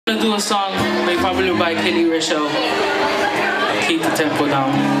gonna do a song like probably by Kelly Rachel. Keep the tempo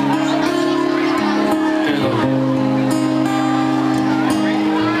down. Here we go.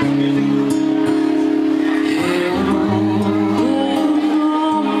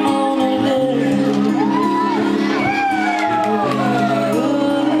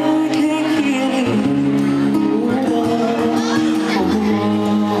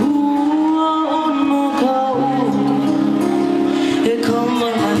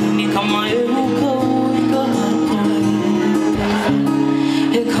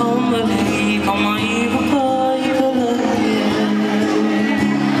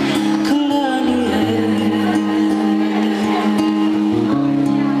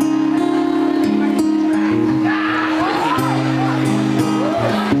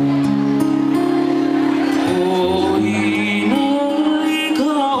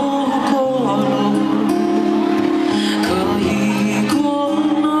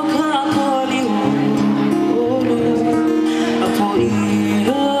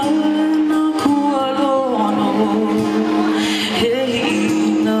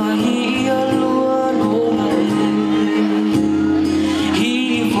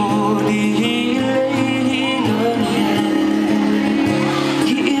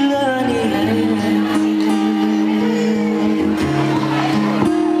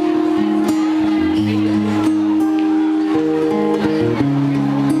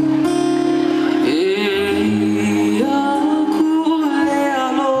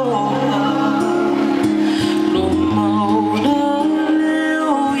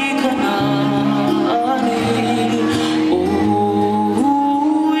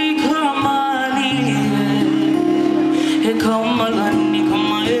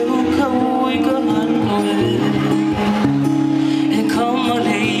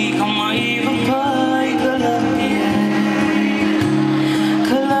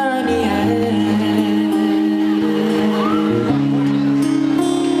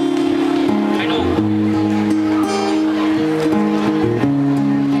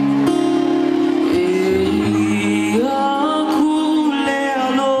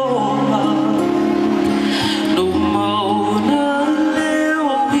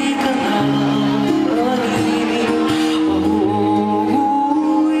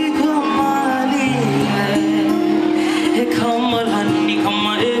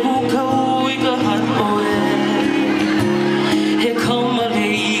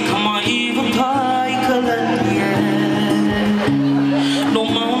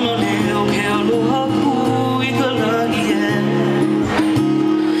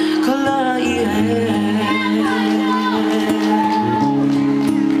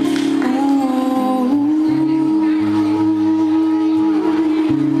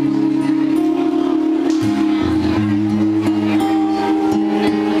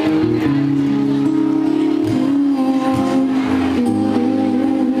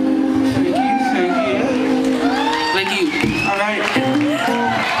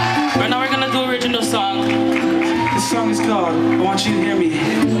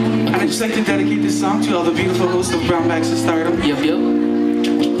 I'd like to dedicate this song to all the beautiful hosts of Brownbacks of Stardom. Yep. Here we go.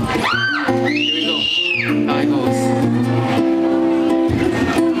 How it goes.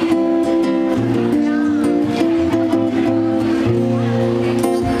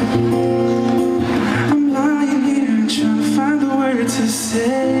 To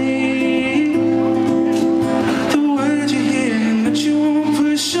say the words you hear and that you won't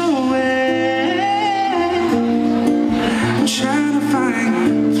push away. I'm trying to find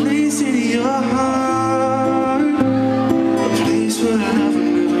a place in your heart, a place where love will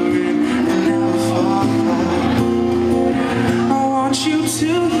never end and never fall apart. I want you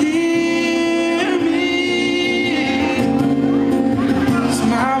to hear me, 'cause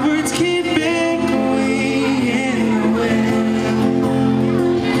my words keep echoing in the wind.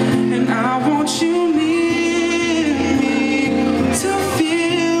 I want you near me to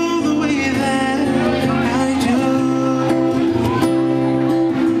feel the way that I do.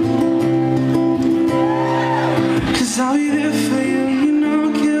 'Cause I'll be there for you, you know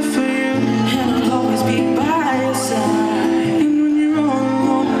I'll care for you, and I'll always be by your side. And when you're all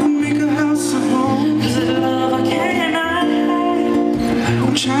alone, I'll make a house of home, 'cause of love I cannot hide.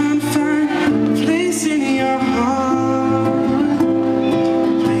 I'm trying to find a place in your heart,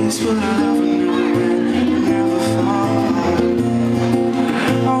 a place where love will never end and never fall apart.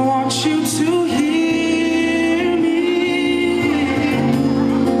 I want you to hear me,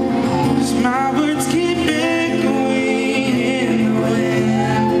 'cause my words keep echoing in the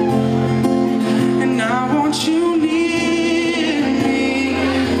wind. And I want you near me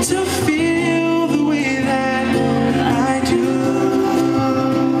to feel the way that I do.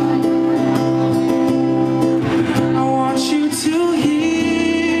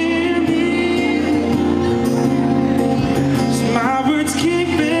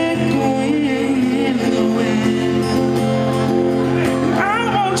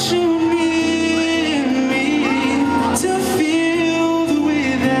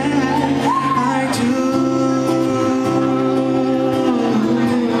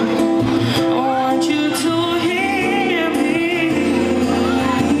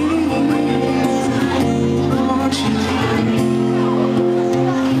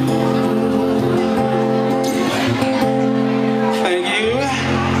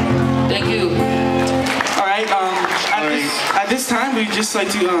 just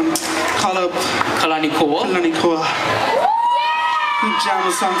like to call up Kalani Koa. Maunaleo and jam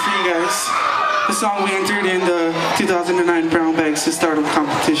a song for you guys. The song we entered in the 2009 Brown Bags to Stardom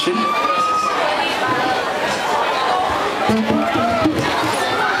competition.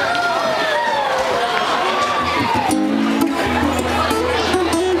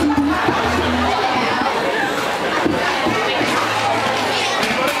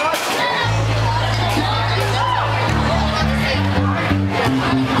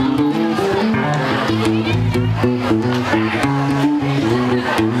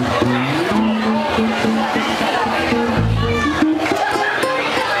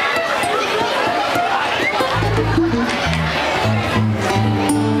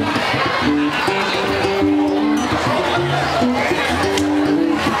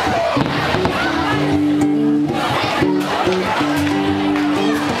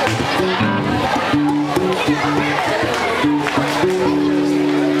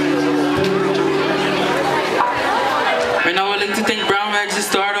 Right now, I'd like to thank Brown Bags to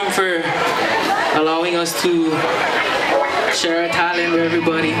Stardom for allowing us to share our talent with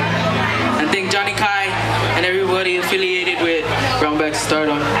everybody. And thank Johnny Kai and everybody affiliated with Brown Bags to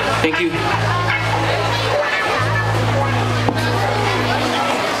Stardom. Thank you.